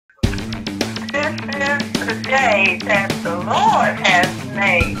the day that the Lord has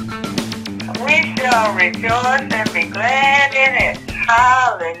made. We shall rejoice and be glad in it.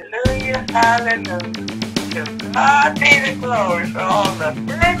 Hallelujah, hallelujah. To God be the glory for all the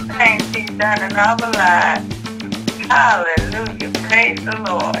good things he's done in our lives. Hallelujah, praise the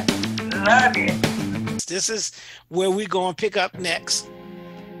Lord. Love you. This is where we're going to pick up next.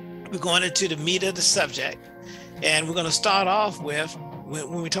 We're going into the meat of the subject. And we're going to start off with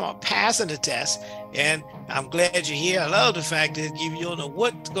when we talk about passing the test. And I'm glad you're here. I love the fact that you don't know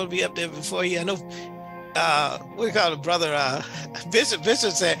what's going to be up there before you. I know, what do you call it, brother? Bishop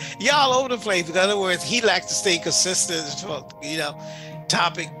said, y'all over the place. In other words, he likes to stay consistent. You know,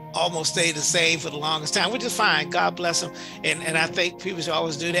 topic almost stayed the same for the longest time, which is fine. God bless him. And I think people should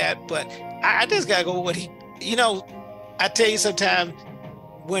always do that. But I just got to go with what he, you know, I tell you sometimes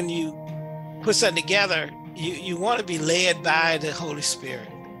when you put something together, you want to be led by the Holy Spirit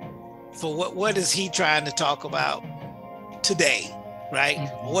for what is he trying to talk about today, right?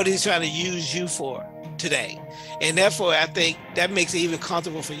 Mm-hmm. What is he trying to use you for today? And therefore, I think that makes it even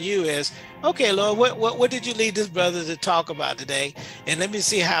comfortable for you as, okay, Lord, what did you lead this brother to talk about today? And let me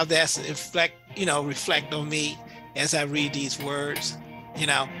see how that's reflect on me as I read these words, you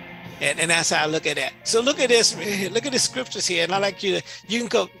know, and that's how I look at that. So look at this, look at the scriptures here. And I like you can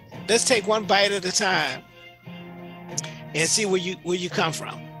go, let's take one bite at a time and see where you come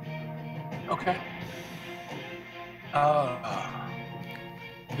from. Okay.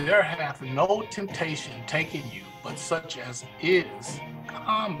 There hath no temptation taken you, but such as is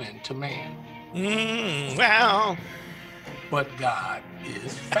common to man. Well. But God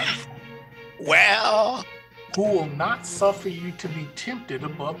is faithful. Well. Who will not suffer you to be tempted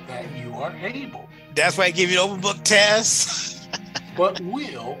above that you are able. That's why I give you an open book test. But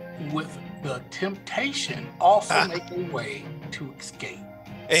will, with the temptation, also make a way to escape.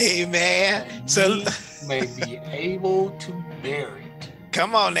 Amen. So you may be able to bear it.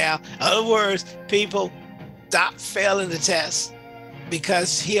 Come on now. In other words, people, stop failing the test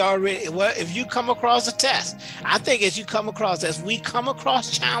because he already, well, if you come across a test, I think as we come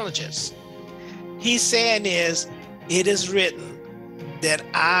across challenges, he's saying it is written that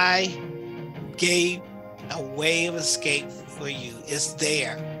I gave a way of escape for you. It's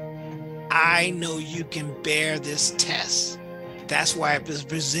there. I know you can bear this test. That's why it was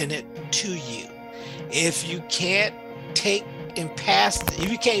presented to you. If you can't take and pass, if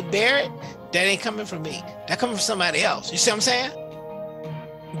you can't bear it, that ain't coming from me. That coming from somebody else. You see what I'm saying?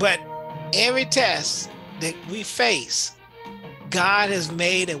 But every test that we face, God has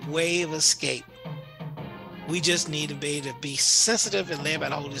made a way of escape. We just need to be able to be sensitive and led by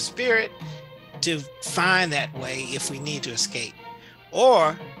the Holy Spirit to find that way if we need to escape.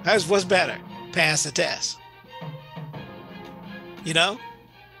 Or, what's better? Pass the test. You know?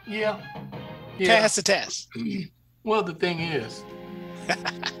 Yeah. Pass the test. Well, the thing is,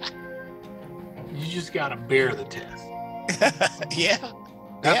 you just got to bear the test. Yeah.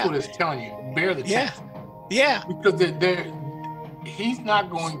 That's what it's telling you. Bear the test. Yeah. Because he's not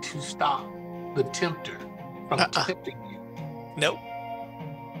going to stop the tempter from tempting you. Nope.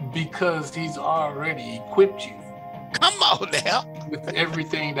 Because he's already equipped you. Come on now. With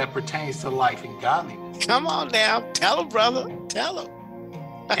everything that pertains to life and godliness. Come on now. Tell him, brother. Tell him.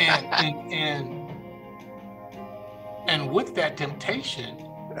 And with that temptation,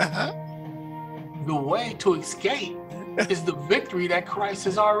 the way to escape is the victory that Christ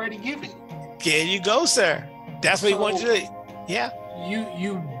has already given you. There you go, sir. That's what he wants you to do. Yeah.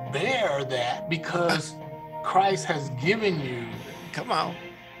 You bear that because Christ has given you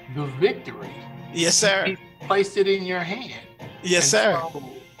the victory. Yes, sir. He placed it in your hand. Yes, sir. So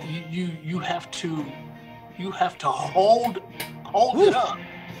you have to hold it up.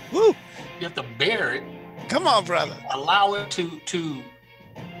 Woo. You have to bear it. Come on, brother. Allow it to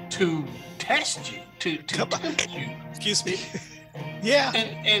test you, to tempt you. Excuse me. Yeah.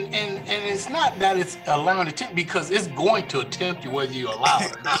 And it's not that it's allowing it to tempt, because it's going to tempt you whether you allow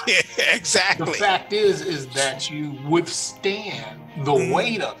it or not. Yeah, exactly. The fact is that you withstand the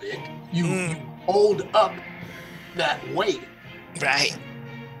weight of it. You hold up that weight. Right.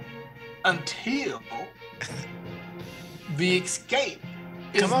 Until the escape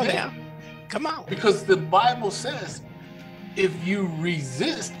is Come on there. now. Come on. Because the Bible says, if you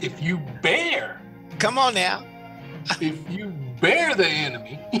resist, if you bear. Come on now. If you bear the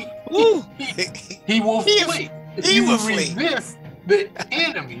enemy, he will flee. If you resist the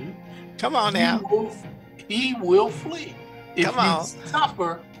enemy, come on now. He will flee. If come on. You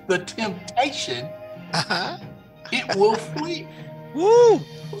suffer the temptation, it will flee. Woo!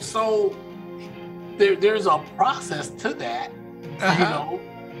 So there's a process to that, you know.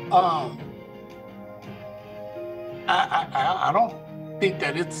 I don't think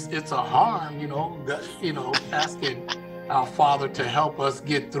that it's a harm, asking our Father to help us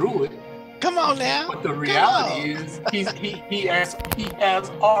get through it. Come on now. But the reality is, he has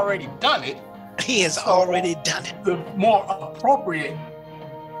already done it. He has already done it. The more appropriate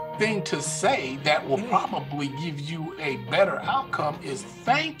thing to say that will probably give you a better outcome is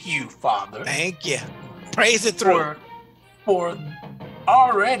thank you, Father. Thank you. Praise it through. For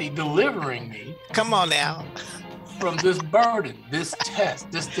already delivering me. Come on now. From this burden, this test,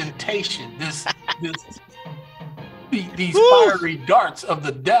 this temptation, these fiery darts of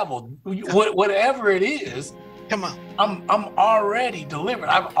the devil, whatever it is. Come on. I'm already delivered.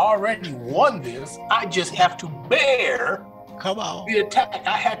 I've already won this. I just have to bear the attack.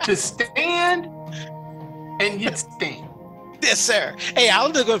 I had to stand and yet stand. Yes, sir. Hey, I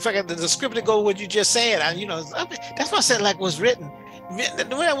was going to forget the scripture to go what you just said. That's why I said like was written.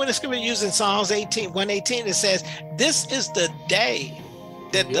 When the scripture used in Psalms 118, it says, "This is the day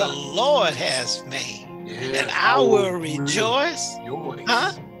that the Lord has made, and I will rejoice,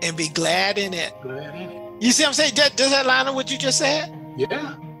 and be glad in it." You see what I'm saying? Does that line up what you just said?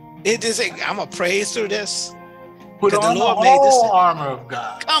 Yeah. It is. I'm gonna praise through this. Put on the whole armor of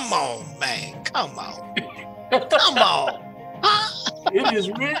God. Come on, man. Come on. Come on. It is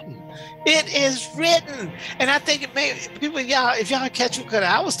written. It is written. And I think it may people, if y'all catch it,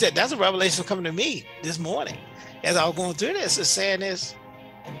 because that's a revelation coming to me this morning as I was going through this. It's saying this,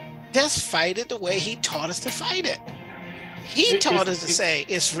 just fight it the way he taught us to fight it. He taught us to say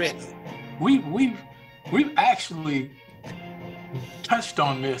it's written. We've actually touched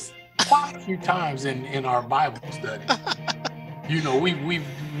on this quite a few times in our Bible study. We've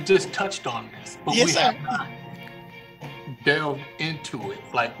just touched on this, but we have not delved into it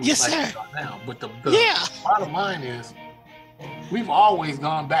like we are now. But the bottom line is, we've always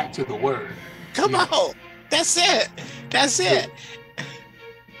gone back to the Word. Come on, that's it. That's it.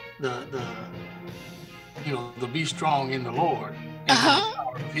 The be strong in the Lord and the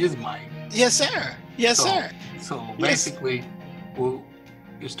power of His might. Yes, sir. Yes, sir. So basically,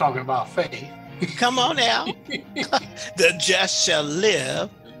 it's talking about faith. Come on now. The just shall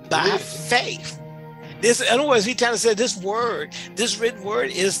live by faith. In other words, he kind of said this written word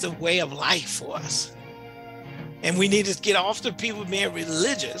is the way of life for us. And we need to get off the people being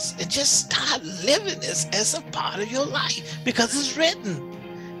religious and just start living this as a part of your life, because it's written,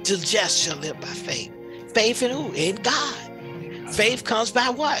 the just shall live by faith. Faith in who? In God. Faith comes by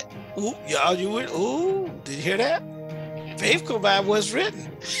what? Ooh, y'all, did you hear that? Faith comes by what's written.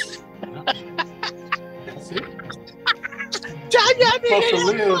 That's it.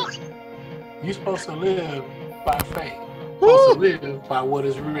 You're supposed to live by faith. You're supposed to live by what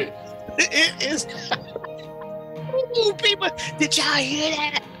is written. It is. Ooh, people, did y'all hear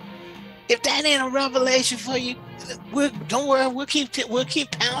that? If that ain't a revelation for you, don't worry. We'll keep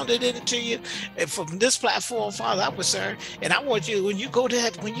pounding it into you. And from this platform, Father, I'm concerned. And I want you, when you go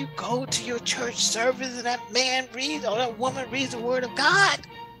to your church service, and that man reads or that woman reads the Word of God,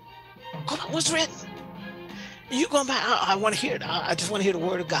 what's written? You going back? I want to hear it. I just want to hear the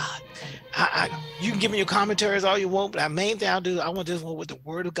Word of God. You can give me your commentaries all you want, but the main thing I'll do, I want this one what the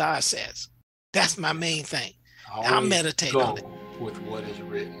Word of God says. That's my main thing. I'll meditate on it with what is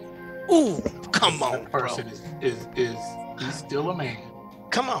written. Ooh, come on, that person is he's still a man.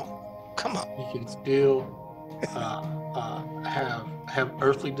 Come on. He can still have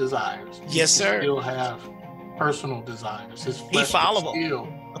earthly desires. Yes, sir. Still have personal desires. His flesh he fallible. He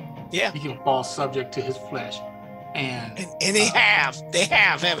can fall subject to his flesh. And they have,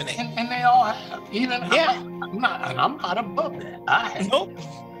 haven't they? And they all have. Even I'm not above that. I have. Nope.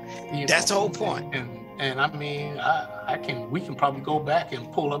 That's the whole point. And I mean, we can probably go back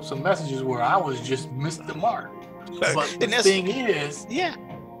and pull up some messages where I was just missed the mark. But the thing is,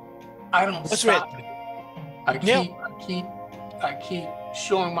 I don't stop it. I keep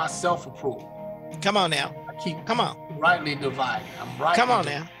showing myself approval. Come on now. Come on. Rightly dividing. I'm right. Come on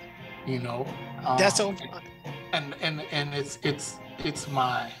now. That's the whole point. And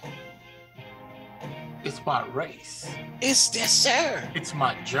it's my race. Yes, sir. It's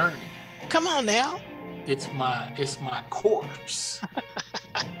my journey. Come on now. It's my course.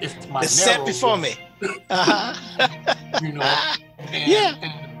 It's my it's set before me. And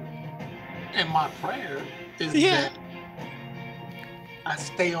my prayer is that I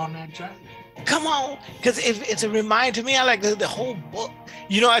stay on that journey. Come on, because it's a reminder to me. I like the whole book.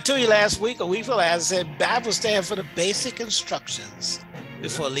 I told you last week, a week before last, I said Bible stands for the basic instructions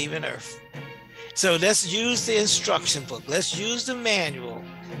before leaving Earth. So let's use the instruction book. Let's use the manual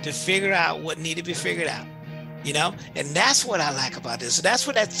to figure out what needed to be figured out. You know, and that's what I like about this. So that's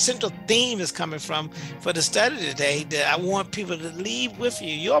where that central theme is coming from for the study today, that I want people to leave with you.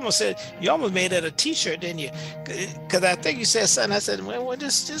 You almost made that a t-shirt, didn't you? Because I think you said something. I said, well,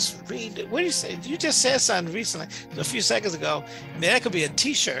 just read it. What did you say? You just said something recently, a few seconds ago. Man, that could be a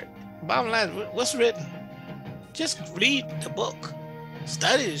t-shirt. Bottom line, what's written? Just read the book.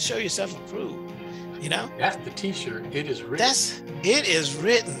 Study to show yourself approved. You know? That's the t-shirt. It is written. It is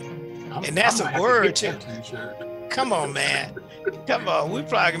written. And that's a word too. Come on, man. Come on. We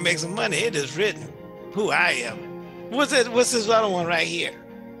probably can make some money. It is written who I am. What's this other one right here?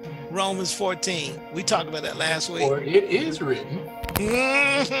 Romans 14. We talked about that last week. For it is written,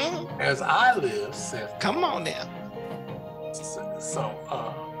 as I live, saith. Come on now. So,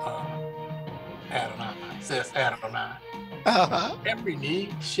 Adonai, says Adonai. Every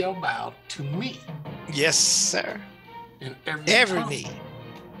knee shall bow to me. Yes, sir. And every knee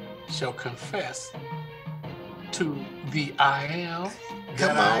shall confess to the I am.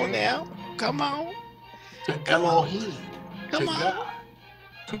 Come on now. Come on. To Elohim. Come to on. God.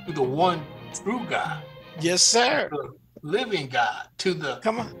 To the one true God. Yes, sir. To the living God. To the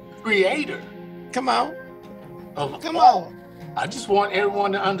creator. Come on. Come on. I just want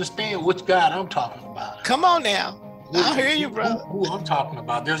everyone to understand which God I'm talking about. Come on now. I hear you, brother. Who I'm talking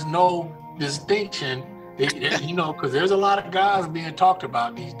about. There's no distinction. You know, because there's a lot of guys being talked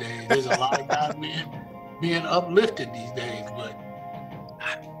about these days. There's a lot of guys being uplifted these days. But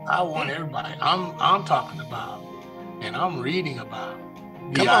I want everybody. I'm talking about, and I'm reading about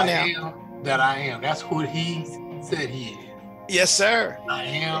the I am that I am. That's who he said he is. Yes, sir. I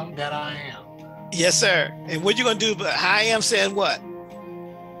am that I am. Yes, sir. And what you gonna do? But I am saying what?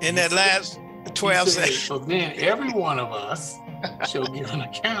 In that last 12 seconds. So then every one of us shall give an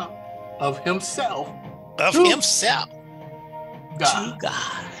account of himself. Of himself God. To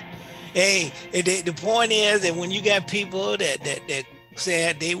God. Hey, the point is that when you got people that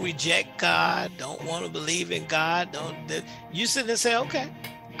say they reject God, don't want to believe in God, you sit and say, okay,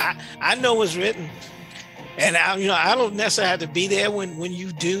 I know what's written, and I don't necessarily have to be there when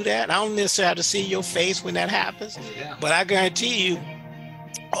you do that. I don't necessarily have to see your face when that happens. Yeah. But I guarantee you,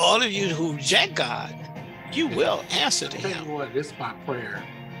 all of you who reject God, you will answer to Him. Tell you what, this is my prayer.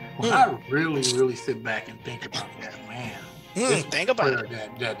 When I really, really sit back and think about that, man, think about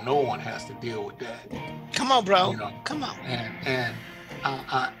it. That no one has to deal with that. Come on, bro. You know? Come on. And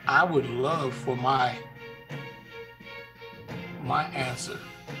I would love for my answer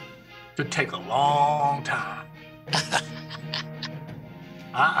to take a long time.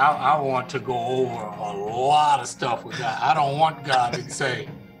 I want to go over a lot of stuff with God. I don't want God to say,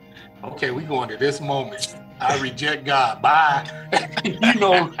 okay, we're going to this moment. I reject God. Bye. You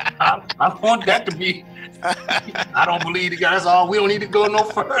know, I want that to be, I don't believe the God. That's all. We don't need to go no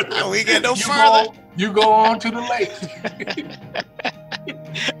further. We get no further. You go on to the lake.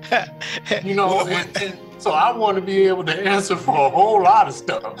 You know, and so I want to be able to answer for a whole lot of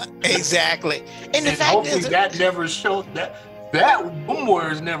stuff. Exactly. And the fact hopefully is that never shows them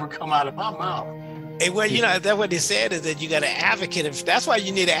words never come out of my mouth. And well, you know, that's what they said is that you got an advocate. That's why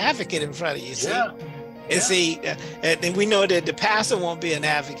you need an advocate in front of you. See? Yeah. And see, and we know that the pastor won't be an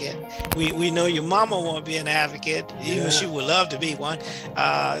advocate. We know your mama won't be an advocate, even she would love to be one.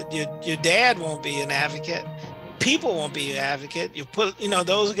 Your dad won't be an advocate. People won't be an advocate.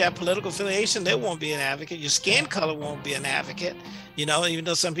 Those who got political affiliation, they won't be an advocate. Your skin color won't be an advocate. You know, even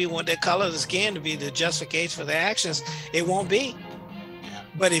though some people want their color of the skin to be the justification for their actions, it won't be. Yeah.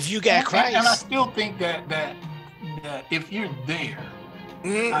 But if you got Christ, and I still think that if you're there.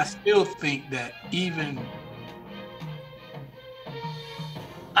 I still think that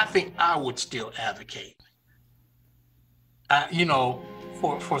I think I would still advocate,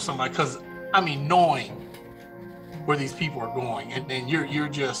 for somebody, because I mean, knowing where these people are going, and then you're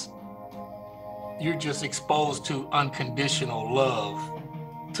just exposed to unconditional love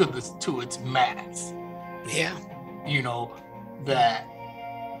to its max. Yeah. You know, that,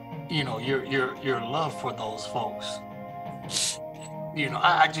 your love for those folks. You know,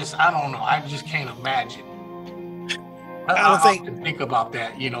 I don't know. I just can't imagine. I don't think about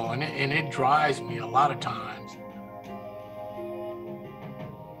that, and it drives me a lot of times.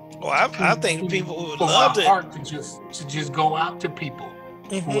 Well, I think people would love my heart to just go out to people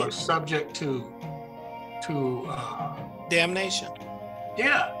who are subject to damnation.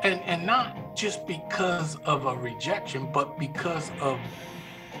 Yeah, and not just because of a rejection, but because of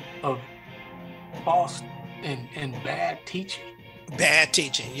false and bad teaching. Bad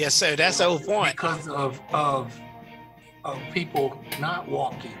teaching, yes, sir. That's the whole point. Because of people not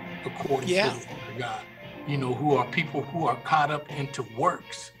walking according to the word of God. Who are people who are caught up into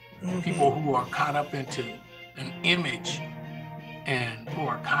works, people who are caught up into an image and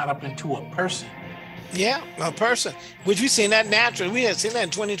or caught up into a person. Yeah, a person. Which we've seen that naturally. We had seen that in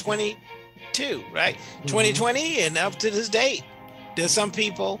 2022, right? 2020 and up to this date. There's some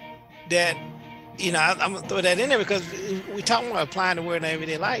people that, you know, I'm gonna throw that in there because we talk about applying the word in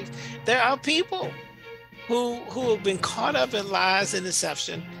everyday life. There are people who have been caught up in lies and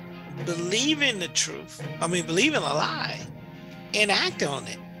deception, believing the truth. Believing a lie and act on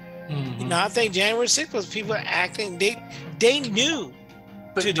it. You know, I think January 6th was people acting, they knew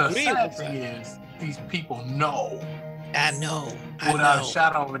But to a the degree. sad thing is, these people know. I know. Without a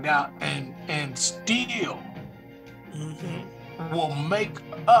shadow of a doubt, and still will make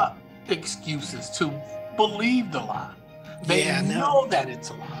up excuses to believe the lie. They know that it's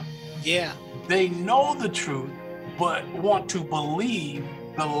a lie. Yeah. They know the truth, but want to believe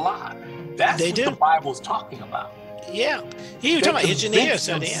the lie. That's what the Bible's talking about. Yeah. You're talking about engineers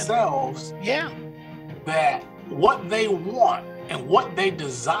themselves. Yeah. That what they want and what they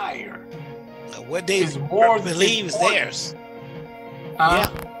desire, what they is more believe is theirs.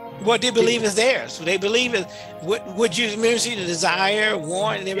 What they believe is theirs. They believe is what you see the desire,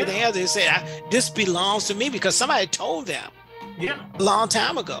 want, and everything else. They say this belongs to me because somebody told them a long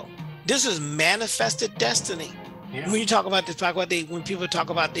time ago. This is manifested destiny. When you talk about this, when people talk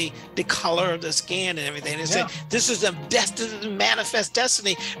about the color of the skin and everything, they say this is a destiny, manifest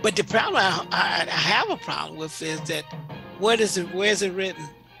destiny. But the problem I have a problem with is that where is it written?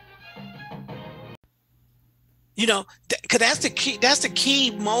 You know, because that's the key. That's the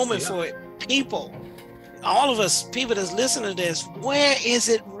key moment for it. People, all of us, people that's listening to this, where is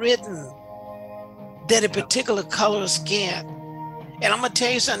it written that a particular color of skin? And I'm gonna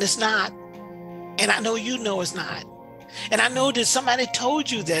tell you something, it's not. And I know you know it's not. And I know that somebody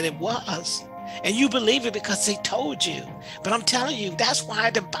told you that it was. And you believe it because they told you. But I'm telling you, that's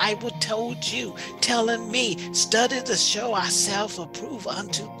why the Bible told you, telling me, study to show ourselves approved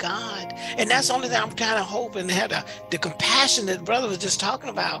unto God. And that's the only thing I'm kind of hoping that the compassion that brother was just talking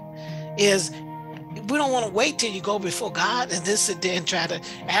about is we don't want to wait till you go before God and then sit there and try to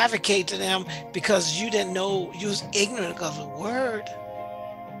advocate to them because you didn't know, you was ignorant of the word.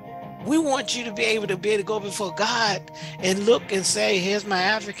 We want you to be able to go before God and look and say, here's my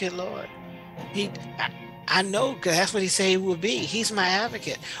advocate, Lord. I know, because that's what he said he will be. He's my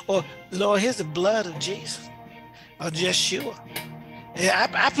advocate. Or, Lord, here's the blood of Jesus or Yeshua.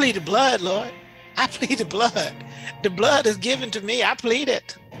 I plead the blood, Lord. I plead the blood. The blood is given to me. I plead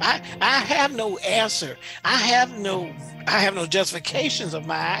it. I have no answer. I have no justifications of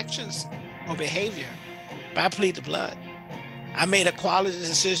my actions or behavior. But I plead the blood. I made a quality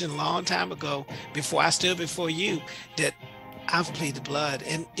decision a long time ago before I stood before you that I've pleaded the blood.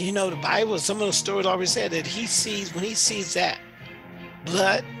 And you know, the Bible, some of the stories already said that when he sees that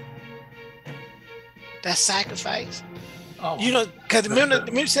blood, that sacrifice, you know, because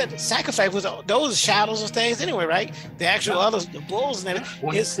remember said sacrifice was those shadows of things anyway, right? The actual others, the bulls and everything.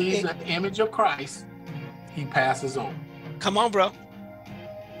 When he sees the image of Christ, he passes over. Come on, bro.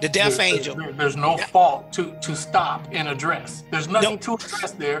 The death angel. There's no fault to stop and address. There's nothing to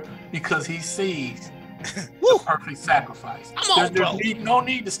address there because he sees the perfect sacrifice. Come on, bro. There's no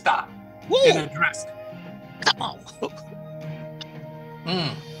need to stop and address it. Come on.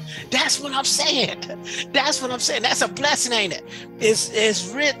 That's what I'm saying. That's what I'm saying. That's a blessing, ain't it? It's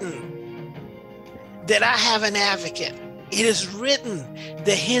written that I have an advocate. It is written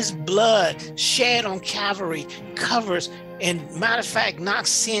that his blood shed on Calvary covers and, matter of fact, knocks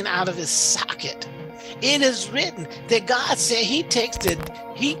sin out of his socket. It is written that God said he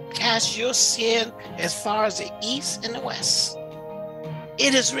casts your sin as far as the east and the west.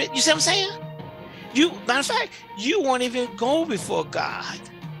 It is written. You see what I'm saying? Matter of fact, you won't even go before God.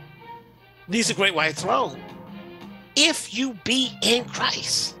 These are great white throne. If you be in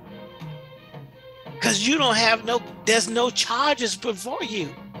Christ. Because you don't have there's no charges before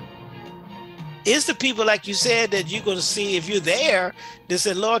you. It's the people, like you said, that you're going to see if you're there, they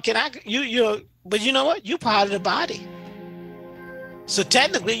said, Lord, but you know what? You're part of the body. So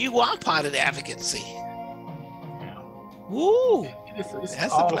technically, you are part of the advocacy. Woo! It's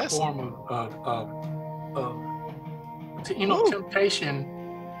that's all a blessing. A form of temptation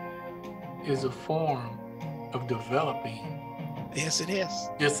is a form of developing. Yes, it is.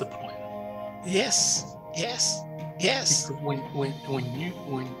 Discipline. Yes. Because when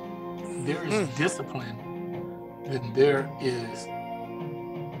there is discipline, then there is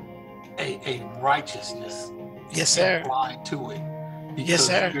a righteousness applied to it. Because yes,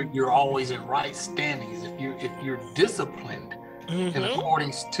 sir. You're always in right standings if you're disciplined in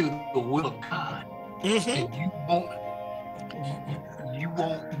accordance to the will of God, and you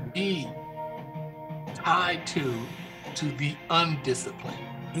won't be tied to the undisciplined,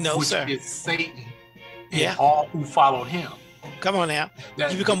 No, which sir. is Satan and Yeah. all who followed him. Come on now.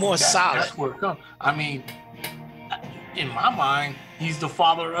 You become more solid. That's where it comes. I mean, in my mind, he's the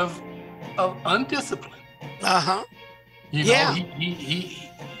father of undiscipline. Uh-huh. You know, Yeah. he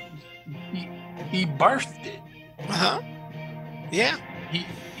birthed it. Uh-huh. Yeah. He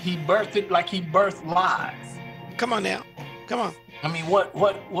birthed it like he birthed lies. Come on now. Come on. I mean, what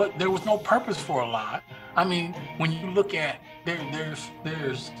there was no purpose for a lie. I mean, when you look at there's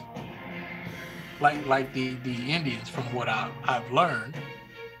like the Indians, from what I've learned.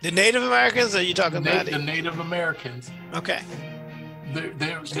 The Native Americans, or are you talking about the Native Americans? Okay.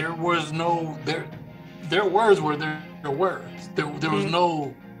 There was no their words were their words. There was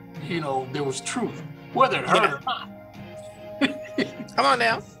no, you know, there was truth, whether it hurt or not. Come on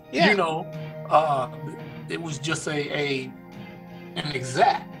now. Yeah. You know, it was just an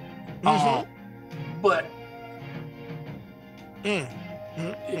exact. But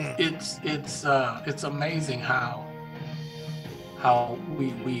it's amazing how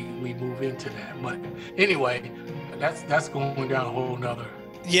we move into that. But anyway, that's going down a whole nother.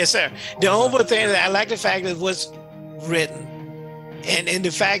 Yes, sir. The only thing that I like, the fact that what's written, and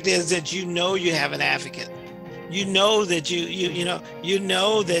the fact is that you know you have an advocate. You know that you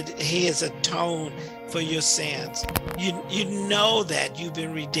know that he has atoned for your sins. You know that you've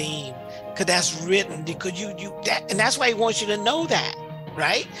been redeemed, because that's written. Because and that's why he wants you to know that,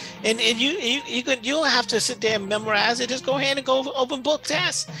 right? And you don't have to sit there and memorize it. Just go ahead and go over open book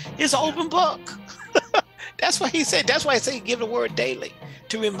test. It's an open book. That's why he said. That's why I say give the word daily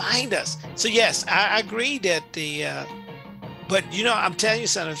to remind us. So yes, I agree that but you know, I'm telling you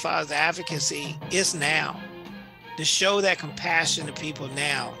something, as far as the advocacy is now, to show that compassion to people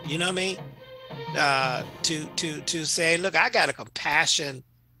now. You know what I mean? To say, look, I got a compassion,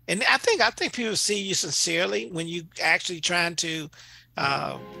 and I think people see you sincerely when you actually trying to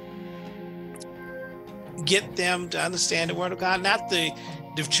get them to understand the Word of God, not the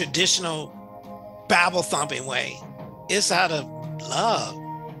traditional Bible thumping way. It's out of love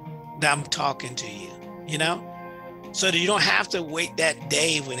that I'm talking to you, you know, so that you don't have to wait that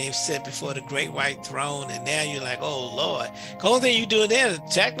day when they've sit before the great white throne, and now you're like, oh Lord. The only thing you do then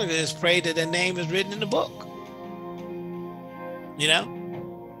technically is pray that their name is written in the book, you know.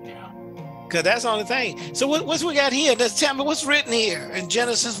 Yeah. Because that's the only thing. So what's we got here? Let's tell me what's written here in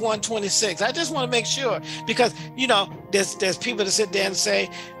Genesis 1:26. I just want to make sure, because you know there's people that sit there and say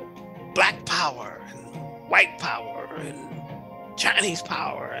black power and white power and Chinese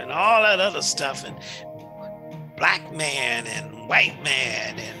power and all that other stuff, and black man and white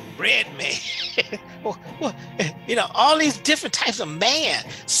man and red man. Well, you know, all these different types of man,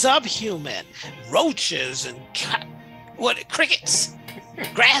 subhuman, roaches and crickets,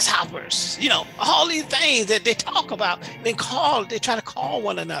 grasshoppers, you know, all these things that they talk about, they try to call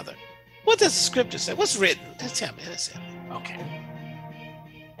one another. What does the scripture say? What's written? Let's tell me. Okay.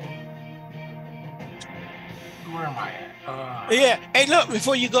 Where am I at? Yeah. Hey, look,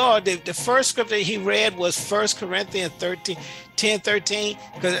 before you go, the first scripture he read was 1 Corinthians 10:13.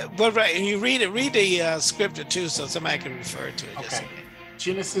 And you read the scripture too, so somebody can refer to it. Okay.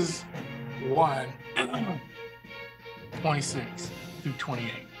 Genesis 1, 26 through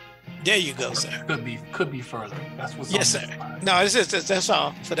 28. There you go, sir. Could be further. That's what's yes, on sir. this slide. No, that's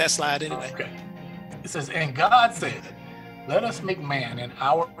all for that slide anyway. Okay. It says, and God said, let us make man in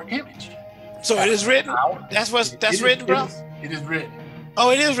our image. So it is written. That's written, bro. It is written. Oh,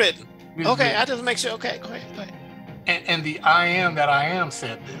 it is written. It is okay, written. I just make sure. Okay, go ahead. And the I am that I am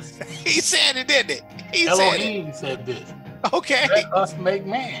said this. He said it, didn't it? He Elohim said this. Okay. Let us make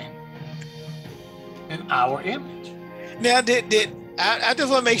man in our image. Now, I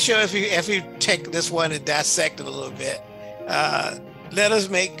just want to make sure if you take this one and dissect it a little bit, let us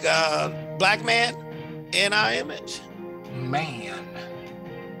make black man in our image. Man.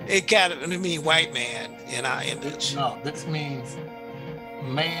 It kind of mean white man in our image. No, this means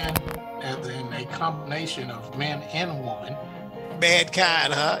man as in a combination of man and woman.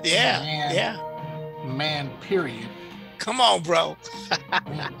 Mankind, huh? Yeah. Man, yeah. Man, period. Come on, bro.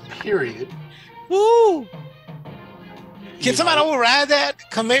 Man, period. Woo. Can somebody override that?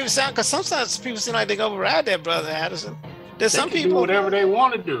 Because sometimes people seem like they can override that, Brother Addison. There's some people do whatever they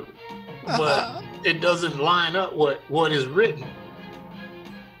want to do, but it doesn't line up what is written.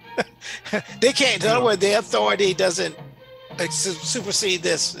 They can't. In other words, their authority doesn't supersede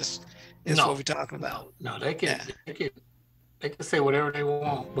this. Is what we're talking about. No, they can. Yeah. They can say whatever they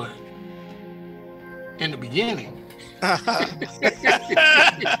want, but in the beginning,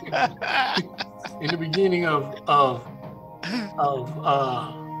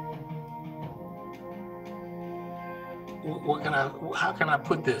 how can I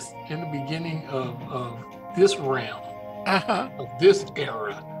put this? In the beginning of this realm, of this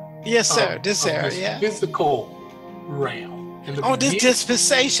era. Yes, sir. This era, this yeah. physical realm. This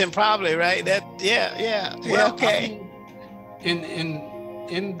dispensation, probably, right? That, yeah. Well, Okay. I mean,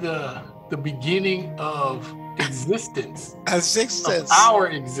 in the beginning of existence, of our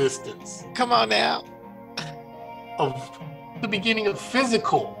existence. Come on now. Of the beginning of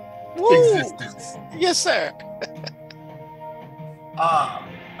physical existence. Yes, sir.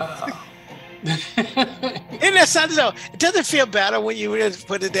 Isn't that something though? It doesn't feel better when you really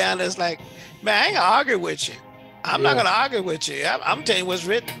put it down. It's like, man, I ain't gonna argue with you. I'm not gonna argue with you. I'm telling you what's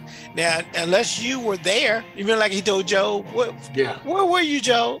written. Now, unless you were there, you mean like he told Job? Where were you,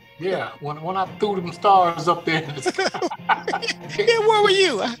 Job? Yeah, when I threw them stars up there in the sky. Yeah, where were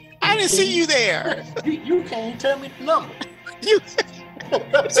you? I didn't see you there. You can't tell me the number. You see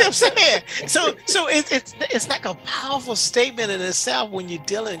what I'm saying? So it's like a powerful statement in itself when you're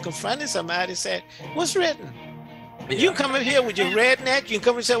dealing and confronting somebody. Say, what's written? Yeah. You can come in here with your red neck. You can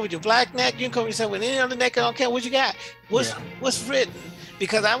come in here with your black neck. You can come in here with any other neck. I don't care what you got. What's written?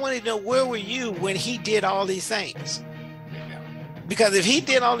 Because I want to know, where were you when he did all these things? Because if he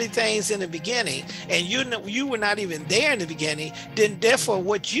did all these things in the beginning and you were not even there in the beginning, then therefore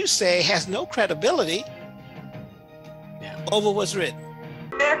what you say has no credibility over what's written.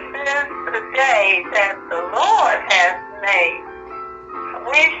 This is the day that the Lord has made.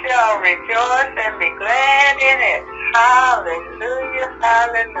 We shall rejoice and be glad in it. Hallelujah,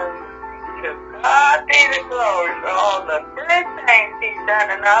 hallelujah. To God be the glory for all the good things he's done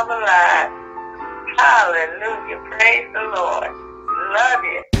in our lives. Hallelujah, praise the Lord. Love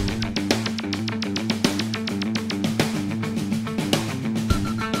you.